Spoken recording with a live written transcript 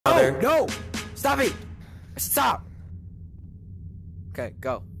grandmother. No! Stop it! I said stop! Okay,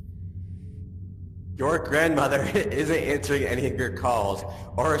 go. Your grandmother isn't answering any of your calls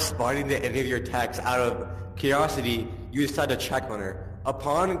or responding to any of your texts. Out of curiosity, you decide to check on her.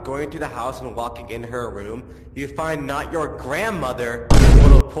 Upon going to the house and walking in her room, you find not your grandmother,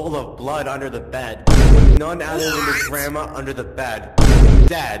 but a pool of blood under the bed, with none other than your grandma under the bed,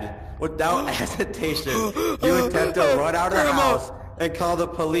 dead. Without hesitation, you attempt to run out of the house and call the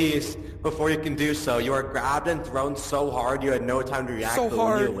police. Before you can do so, you are grabbed and thrown so hard you had no time to react. But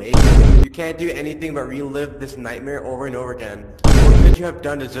when you awake, you can't do anything but relive this nightmare over and over again. What could you have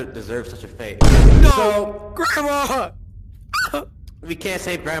done to deserve such a fate? No! So, Grandma! we can't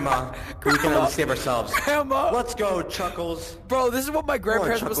save Grandma, but we can only save ourselves. Grandma! Let's go, Chuckles. Bro, this is what my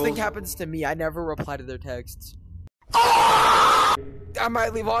grandparents must think Chuckles. happens to me. I never reply to their texts. I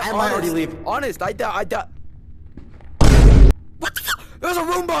might leave on. I might already leave. Honest, I doubt. What the fuck? There's a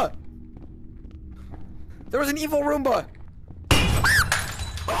Roomba! There was an evil Roomba!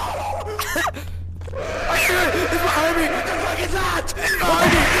 I hear it! It's behind me! What the fuck is that? It's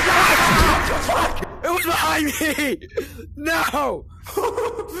behind me! It was behind me! No!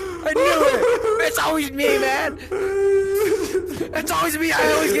 I knew it! It's always me, man! It's always me!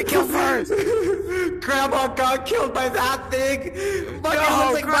 I always get killed first! Grandma got killed by that thing! Fucking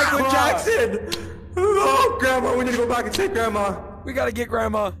No, looks like Michael Grandma. Jackson! Oh, Grandma, we need to go back and save Grandma! We gotta get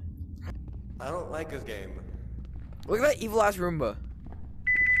Grandma. I don't like this game. Look at that evil ass Roomba.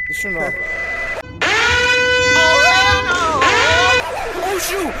 Just turn it off. Oh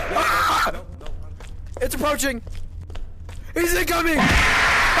shoot! Ah! It's approaching! He's incoming!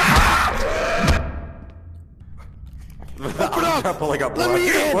 Open up! Pulling up Let blood. me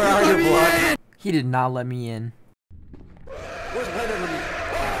in! Where are Let your me blood? in! He did not let me in. Where's the blood over me?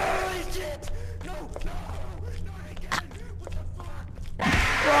 Holy shit! No! No! Not again! What the fuck?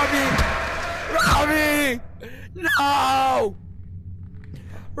 Robbie! Robbie! No!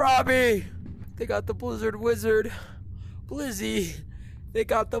 Robbie! They got the Blizzard Wizard. Blizzy. They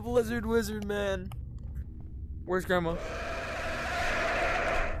got the Blizzard Wizard, man. Where's Grandma?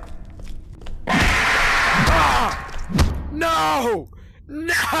 Ah! No!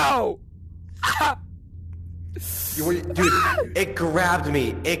 No! Ah! Dude, it grabbed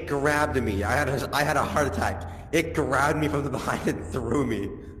me. It grabbed me. I had a heart attack. It grabbed me from the behind and threw me.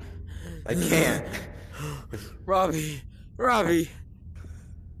 I can't. Robbie. Robbie.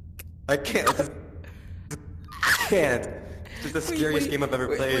 I can't. I can't. It's the scariest game I've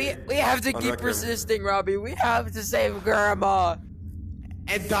ever played. We have to keep persisting, Robbie. We have to save Grandma.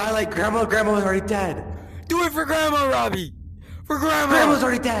 And die like Grandma. Grandma was already dead. Do it for Grandma, Robbie. For Grandma. Grandma's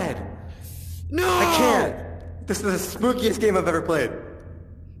already dead. No. I can't. This is the spookiest game I've ever played.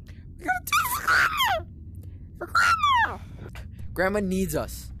 We gotta do it for Grandma. For Grandma. Grandma needs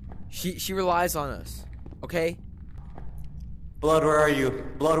us. She relies on us. Okay? Blood, where are you?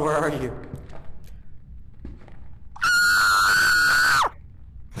 Blood, where are you?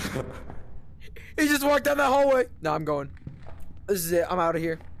 He just walked down that hallway. No, I'm going. This is it. I'm out of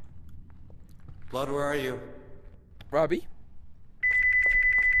here. Blood, where are you? Robbie?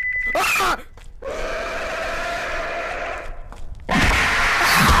 Ah!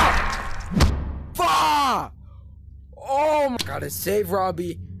 Ah! Oh my! Gotta save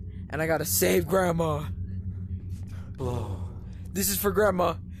Robbie, and I gotta save Grandma. Blow. This is for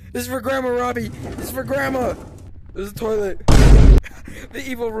Grandma. This is for Grandma, Robbie. This is for Grandma. This is a toilet. The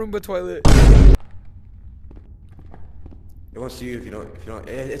evil Roomba toilet. It won't see you if you don't.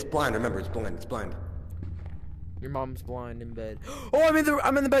 It's blind. Remember, it's blind. It's blind. Your mom's blind in bed. Oh, I'm in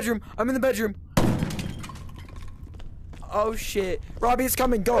the bedroom. I'm in the bedroom. Oh shit, Robbie, it's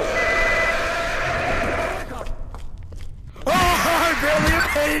coming. Go. Oh, I barely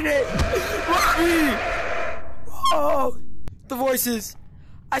made it. Robbie. Oh, the voices.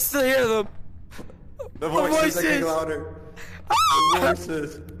 I still hear them. The voices are getting louder. The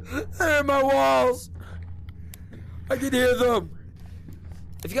voices. They're in my walls. I can hear them.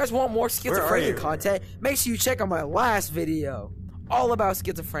 If you guys want more schizophrenia content, make sure you check out my last video. All about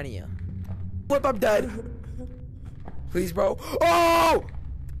schizophrenia. Flip, I'm dead. Please, bro. Oh!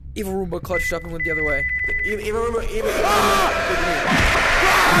 Evil Roomba clutched up and went the other way. Evil Roomba.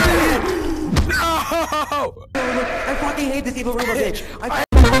 No! I fucking hate this Evil Roomba bitch.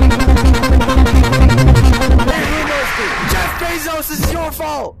 Jeff Bezos, this is your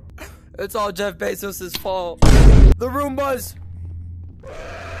fault. It's all Jeff Bezos' fault. The Roombas.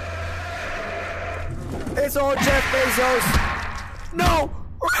 It's all Jeff Bezos. No!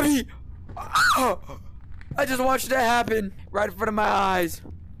 Robbie! Oh, I just watched that happen right in front of my eyes.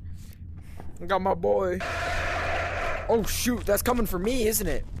 I got my boy. Oh shoot, that's coming for me, isn't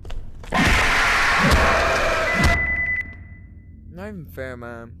it? Not even fair,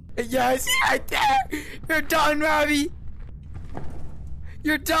 man. Yes, right there! You're done, Robbie!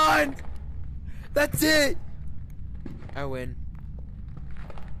 You're done! That's it! I win.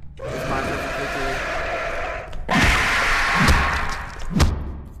 It's my victory.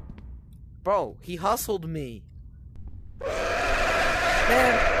 Bro, he hustled me.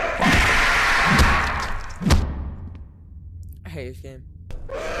 Man. I hate this game.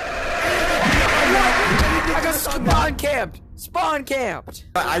 I got spawn camped! Spawn camped!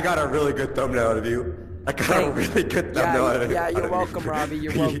 I got a really good thumbnail out of you. I got a really good thumbnail out of you. Yeah, you're welcome, Robbie.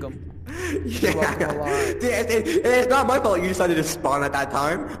 You're welcome. Yeah. It's not my fault you decided to spawn at that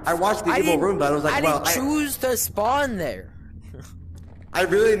time. I watched the evil room, but I was like, well, I didn't choose to spawn there. I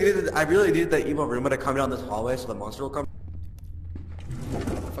really needed the evil room to come down this hallway so the monster will come.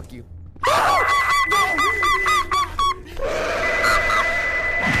 Fuck you.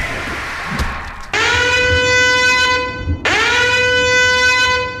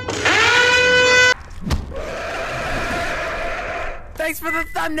 Thanks for the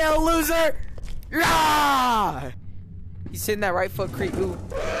thumbnail, loser! Yeah! He's hitting that right foot creep. Ooh.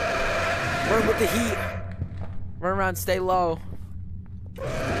 Run with the heat. Run around, stay low.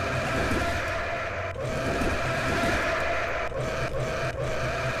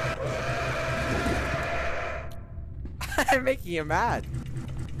 I'm making you mad.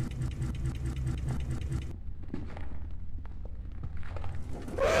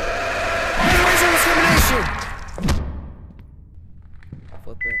 Racial discrimination!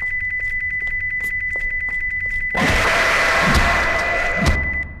 Flip it.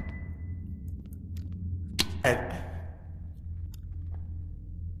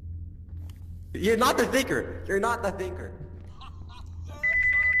 You're not the thinker. You're not the thinker.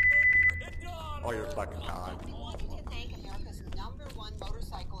 Oh, you're fucking god. We wanted to thank America's #1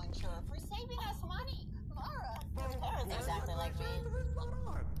 motorcycle insurer for saving us money. Laura. Laura's exactly like me.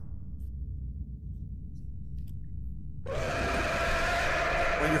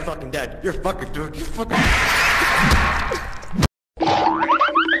 Well, you're fucking dead. You're fucking dude. You're fucking.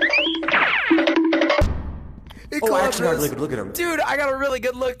 Oh, I actually got a really good look at him. Dude, I got a really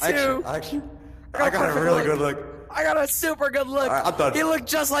good look too. I got a really good look. I got a super good look. Right, I'm done. He looked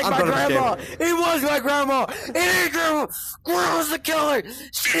just like my grandma. He was my grandma. It ain't grandma. Grandma's the killer.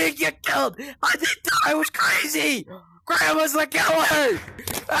 She didn't get killed. I didn't die. I was crazy. Grandma's the killer.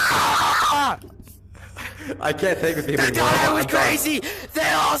 Ah! I can't think of people. I was crazy. They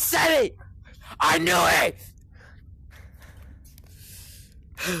all said it. I knew it.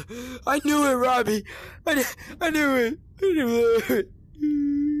 I knew it, Robbie. I knew it. I knew it. I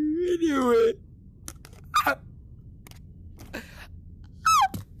knew it.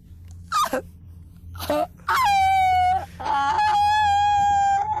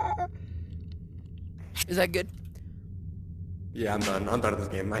 Is that good? Yeah, I'm done. I'm done with this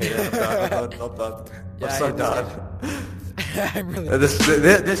game. I hate it. I'm done. Yeah, I'm so done. I'm really.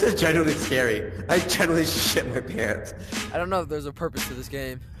 This is genuinely scary. I genuinely shit my pants. I don't know if there's a purpose to this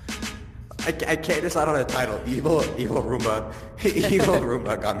game. I can't decide on a title. Evil Roomba. Evil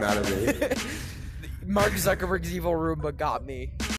Roomba got mad at me. Mark Zuckerberg's evil Roomba got me.